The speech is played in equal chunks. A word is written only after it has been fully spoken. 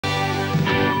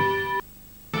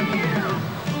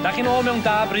A chi'n ôl mewn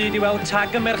da bryd I weld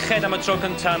tag y merched am y tro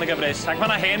cyntaf yn y gyfres, ac mae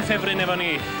yna hen ffefryn efo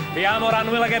ni. Fi am o'r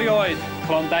anwyl ag erioed,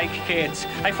 Klondyke Kate.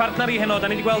 A'i phartner I heno, da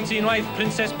ni wedi gweld unwaith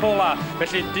Princess Paula,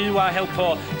 felly du a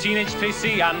helpo Teenage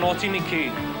Tracey a Naughty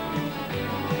Nicky.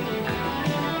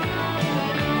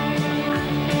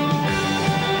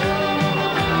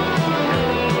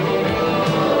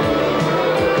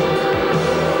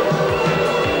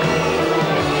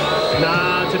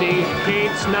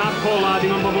 Kate na Paula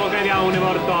ddim yn boblogaidd iawn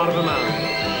efo'r dorf yma.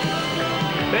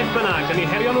 Beth bynnag, da ni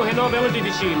herio nhw heno fel y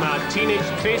dydych chi, mae Teenage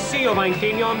Tracey o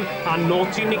Faenceinion a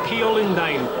Naughty Nicky o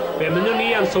Lundain. Fe mynnwn ni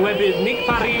am sylwebydd Nick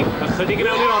Parry ychydig I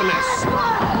mewn i'r ornes.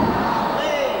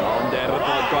 Ond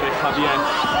bod goruchafiaeth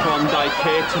Klondyke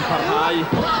Kate yn parhau.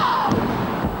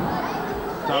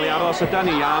 Dal I aros yda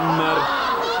ni am yr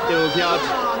ildiad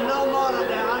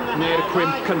neu'r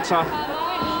cwimp cyntaf.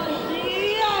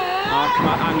 Ac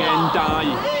mae angen dau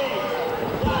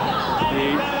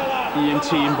I un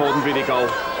tîm bod yn fuddugol.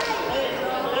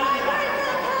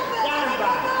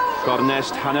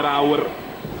 Gornest hanner awr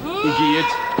I gyd.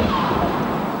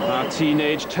 A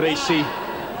Teenage Tracey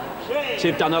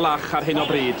sydd dan y lach ar hyn o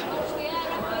bryd.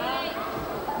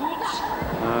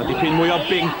 A dipyn mwy o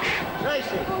binc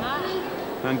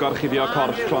yn gorchuddio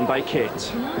corff Klondyke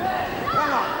Kate.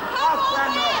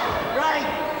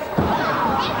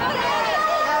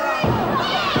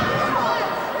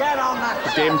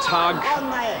 Dim tag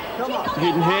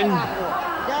hyd yn hyn.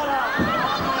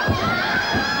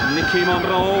 Nicky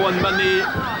Monroe yn mynnu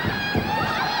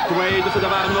dweud wrth y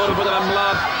dyfarnwr bod yr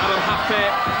ymladd ar yr haffe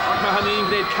ac mae hynny'n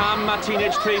gwneud cam a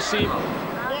Teenage Tracey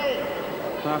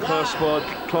achos bod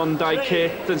Klondyke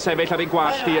Kate yn sefyll ar ei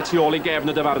gwallt I tu ôl I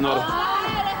gefn y dyfarnwr.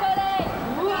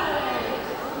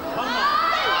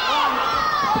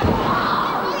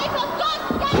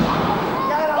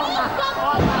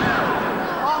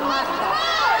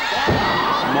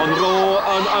 Monroe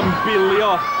yn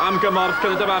ymbilio am gymorth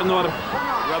gan y dyfarnwr.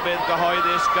 Rybydd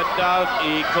gyhoeddus gydaf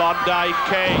I Klondyke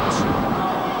Kate.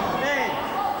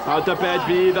 A dybed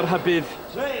fydd yr hybydd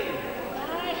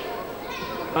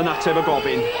yn ateb y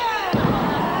gofyn.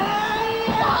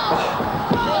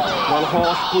 Wel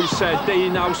holl bwysau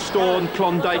 19 stôn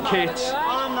Klondyke Kate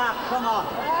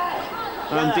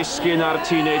yn disgyn ar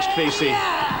Teenage Tracey.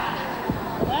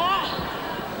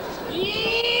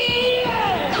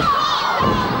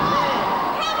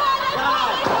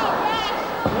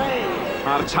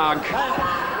 A'r tag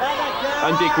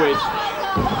yn digwydd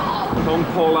rhwng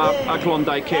Paula a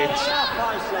Klondyke Kate.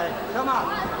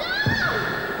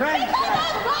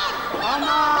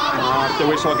 A'r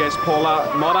dywysoges Paula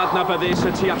mor adnabyddus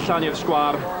y tu allan i'r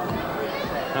sgwar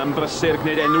yn brysur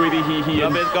gwneud enw iddi hi hun.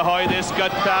 Rybydd gyhoeddus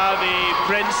gyntaf I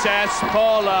Princess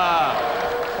Paula.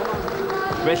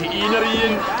 Felly un yr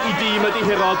un I dîm y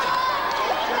dihirod.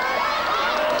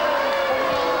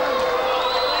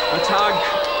 Y tag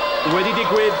wedi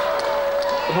digwydd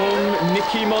rhwng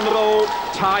Nicky Monroe,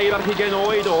 tair ar 20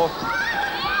 oed o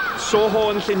Soho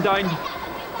yn Llundain.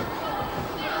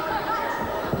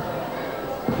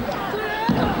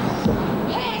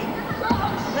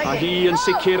 A hi yn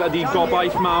sicr ydi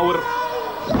gobaith mawr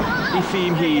I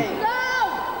thîm hi.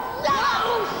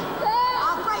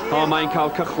 O mae'n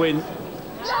cael cychwyn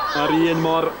yr un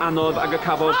mor anodd ag y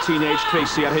cafodd Teenage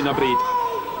Tracey ar hyn o bryd.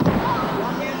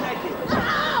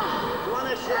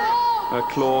 Y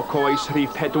clo coes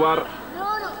rhif 4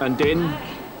 yn dyn,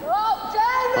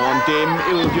 ond dim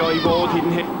ildio I fod hyd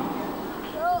yn hyn.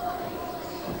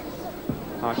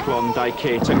 A Klondyke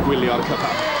Kate yn gwylio'r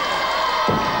cyfan.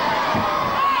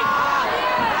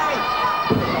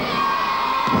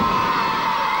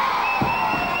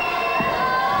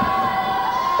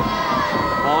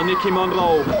 O Nicky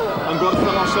Monroe yn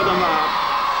gwrthyrosod yma,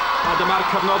 a dyma'r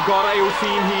cyfnod gorau i'w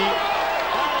thîm hi.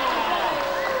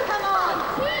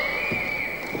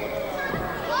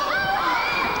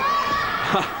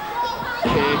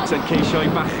 Kate yn ceisio I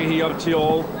bachu hi o'r tu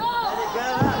ôl.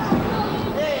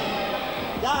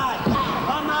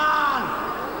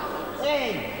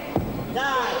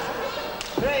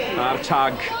 A'r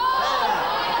tag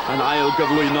yn ail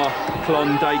gyflwyno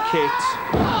Klondyke Kate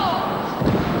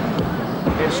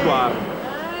i'r sgwar.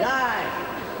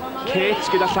 Kate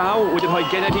gyda llaw wedi rhoi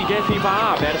genedigaeth I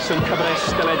fab ers yn cyfres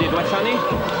deledu diwetha ni.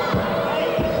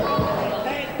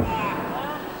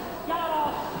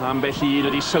 Ambell un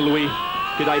wedi sylwi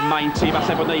gyda'i maint I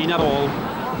falle bod yna un ar ôl.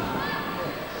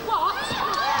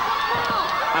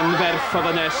 Anferth o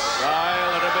ddynes. Wel,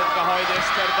 yr rybydd gyhoeddus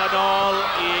terfynol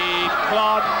I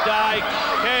Klondyke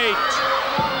Kate.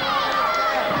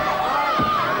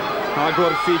 Ac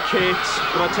wrth I Kate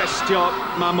protestio,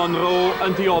 mae Monroe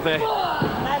yn dioddau.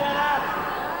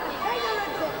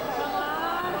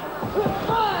 A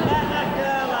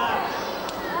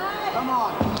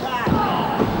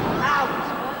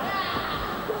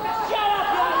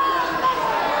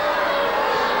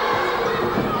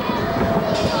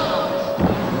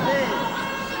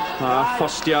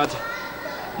ffostiad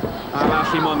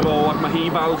arall I Monroe ac mae hi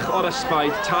falch o'r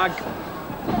ysbaid. Tag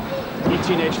I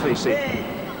Teenage Tracey.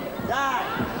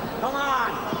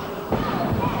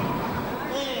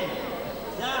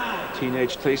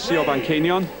 Teenage Tracey o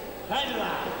Banceinion.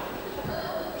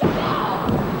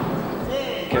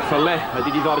 Ceffyle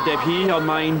ydy diddordeb hi, ond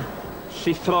mae'n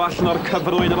llithro allan o'r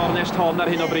cyfrwyn yr ornest hon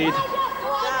ar hyn o bryd.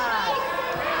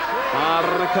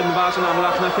 Ar y cynfas yn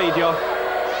amlach na pheidio.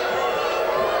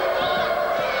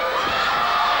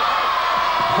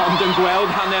 Ond yn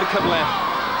gweld hanner cyfle.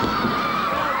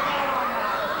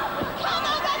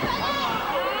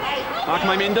 Ac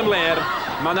mae'n mynd ymler.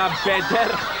 Mae yna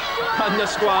beder yn y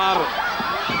sgwar.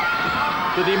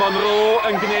 Dydy Monroe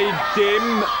yn gwneud dim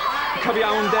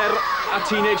cyfiawnder a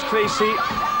Teenage Tracey.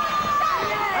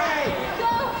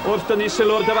 Wrth dynnu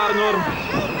sylw'r dyfarnwr.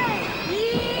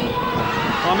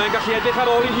 Ond mae'n gallu edrych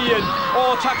ar ôl ei hun. O,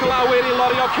 tacl awyr I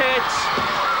lorio Kate.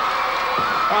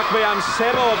 Ac mae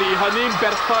amser oddi hynny'n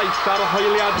berffaith ar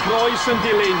hoeliad groes yn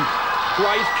dilyn.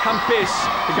 Gwaith campus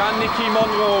gan Nicky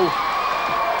Monroe.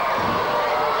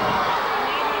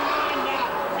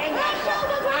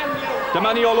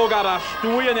 Dyma ni olwg arall,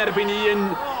 2 yn erbyn 1,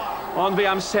 ond fe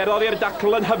amserodd i'r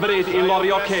dacl yn hyfryd I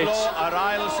lorio Kate. Ar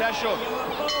ail sesiwn.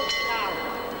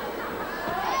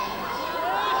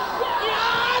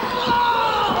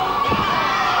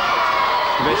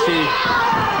 Felly,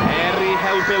 I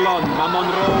helbylon, mae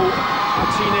Monroe a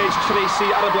Teenage Tracey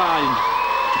ar y blaen.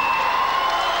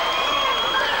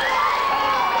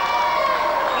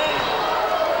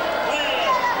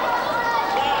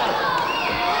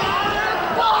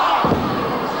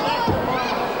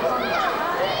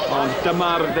 Ond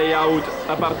dyma'r ddeuawd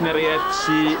y bartneriaeth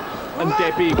sy'n yn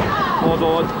debyg o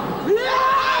ddod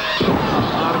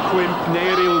ar cwimp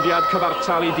neu'r ildiad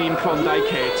cyfartal I dîm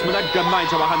Klondyke. Mae yna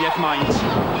gymaint o wahaniaeth maint.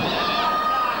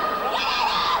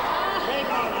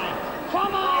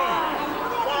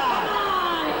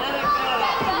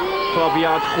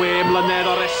 Profiad 6 mlynedd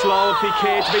o reslo wrth I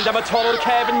Kate fynd am y torwr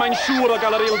cefn, mae'n siŵr o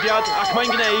gael yr ildiad ac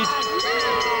mae'n gwneud.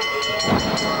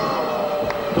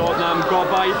 Dod na'n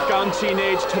gobaith gan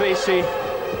Teenage Tracey.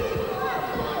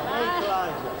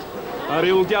 Yr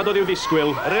ildiad oedd i'w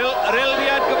ddisgwyl. Yr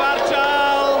ildiad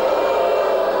gyfartal.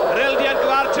 Yr ildiad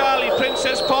gyfartal I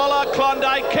Princess Paula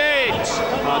Klondyke.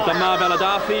 A dyma fel y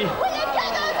dath I.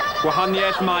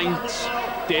 Gwahaniaeth maint,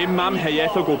 dim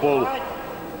amheuaeth o gwbl.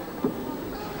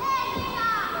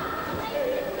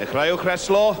 Dechreuwch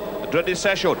reslo, y drydydd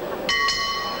sesiwn.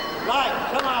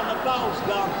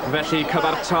 Felly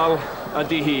cyfartal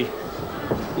ydy hi.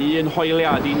 Un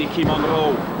hoeliad I Nicky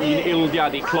Monroe, un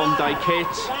ildiad I Klondyke.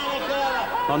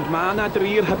 Ond mae yna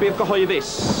 3 hybydd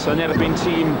gyhoeddus yn erbyn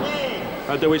tîm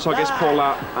y dywysoges Paula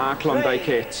a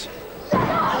Klondyke.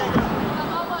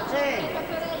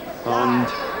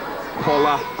 Ond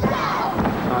Paula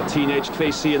a Teenage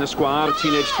Tracey yn y sgwar.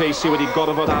 Teenage Tracey wedi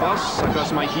gorfod aros ac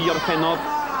os mae hi o'r ffenodd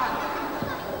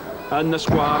yn y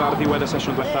sgwar ar ddiwedd y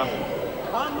sesiwn diwetha.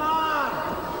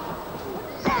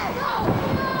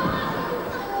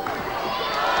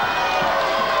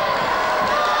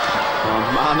 Ond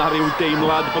mae yna rhyw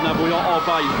deimlad bod yna fwy o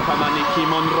obaith pan mae Nicky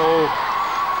Monroe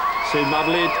sy'n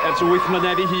maflud ers 8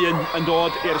 mlynedd I hun yn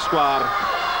dod i'r sgwar.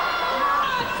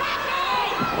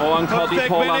 O, yn codi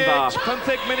Paula'n dda.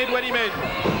 15 munud wedi mynd.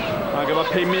 Ac efo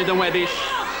 5 munud yn weddill,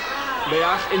 fe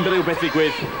all unrhyw beth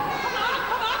ddigwydd.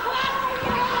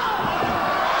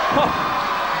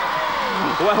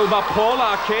 Wel, mae Paula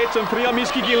a Kate yn ffrio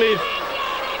ymysg I gilydd.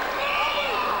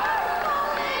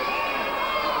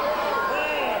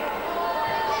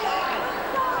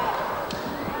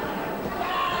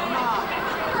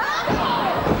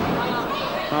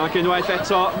 Ac unwaith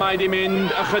eto, mae wedi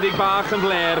mynd ychydig bach yn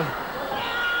fler.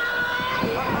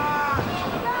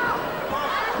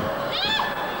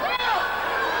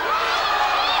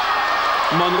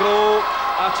 Monroe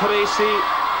a Tracey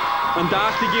yn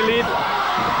dallt I gilydd.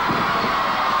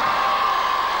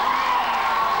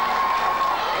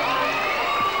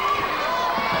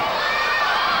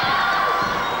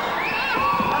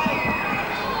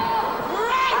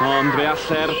 Ond fe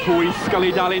allai'r pwyth gael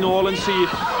ei dal I nôl yn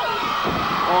syth.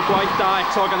 O gwaith da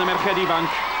eto gan y merched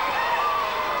ifanc.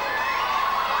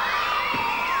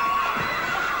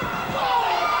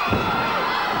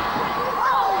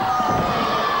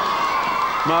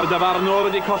 Mae'r dyfarnwr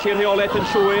wedi colli rheolaeth yn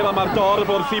llwyr a mae'r dorf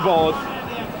wrth I bodd.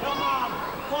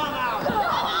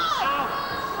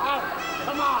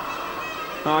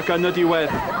 Ac yn y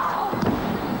diwedd,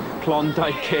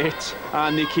 Klondyke Kate a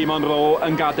Nicky Monroe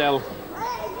yn gadael.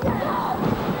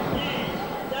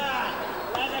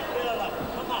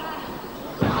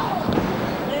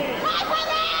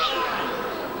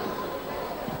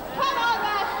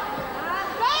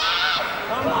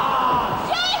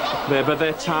 Fe bydde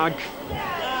tag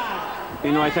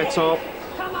unwaith eto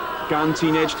gan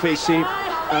teenage Tracey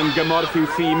yn gymorth i'w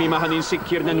thîm i, mae hynny'n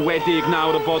sicr yn enwedig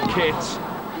nawr y bod Kate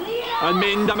yn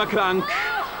mynd am y cranc.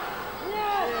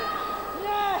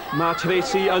 Mae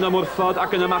Tracey yn ymwrthod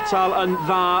ac yn ymatal yn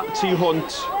dda tu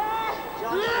hwnt.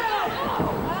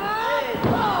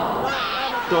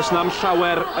 Does na'm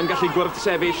llawer yn gallu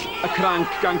gwrthsefyll y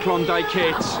cranc gan Klondyke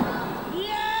Kate.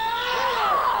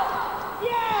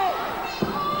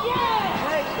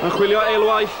 Yn chwilio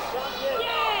eilwaith.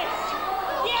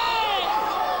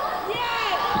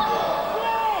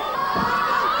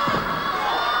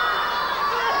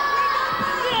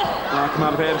 Ac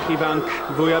mae'r ferch ifanc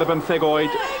fwy ar 15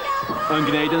 oed yn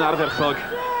gwneud yn ardderchog.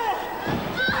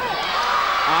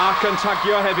 Ac yn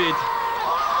tagio hefyd.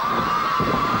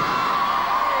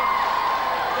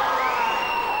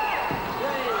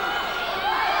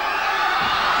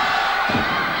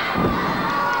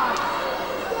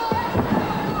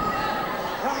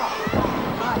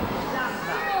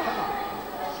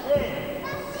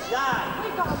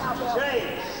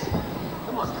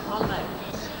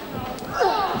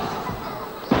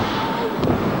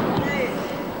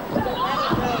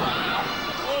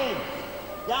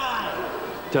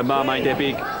 Dyma mae'n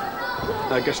debyg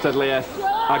y gystadleuaeth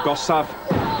agosaf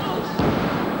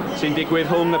sy'n digwydd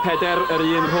rhwng y peder, yr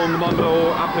un rhwng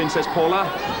Monroe a Princess Paula.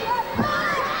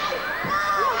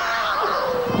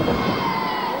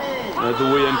 Y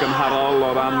ddwy yn gymharol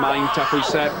o ran maint a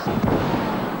phwysau.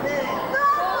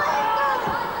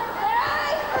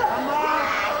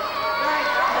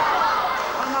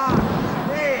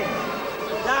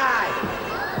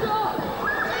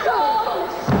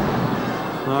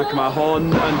 Ac mae hon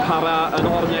yn para yn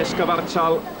ornes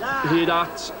gyfartal hyd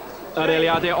at yr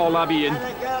eiliadau olaf un.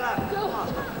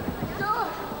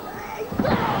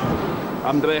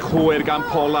 Ymdrech hwyr gan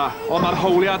Paula, ond mae'r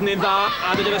hawliad ni'n dda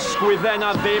a dydy'r ysgwyddau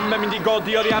na ddim yn mynd i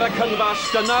godi oddi ar y cynfas.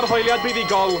 Dyna'r hoeliad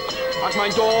buddigol ac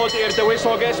mae'n dod i'r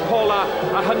dywysoges Paula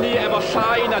a hynny efo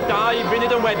llai na 2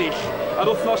 funud yn weddill.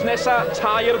 Yr wythnos nesaf,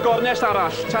 2 gornes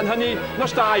arall, tan hynny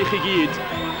nos 2 i chi gyd.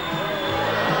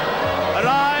 Yr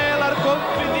ail ar gwmp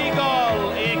buddigol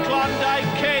i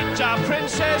Klondyke Kate a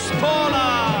Princess Paula.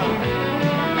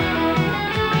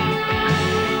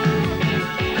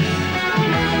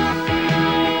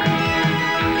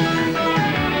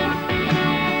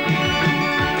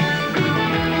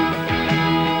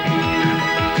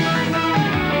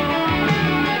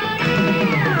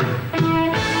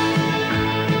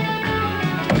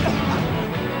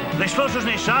 Neslos os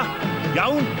nesa,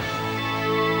 iawn?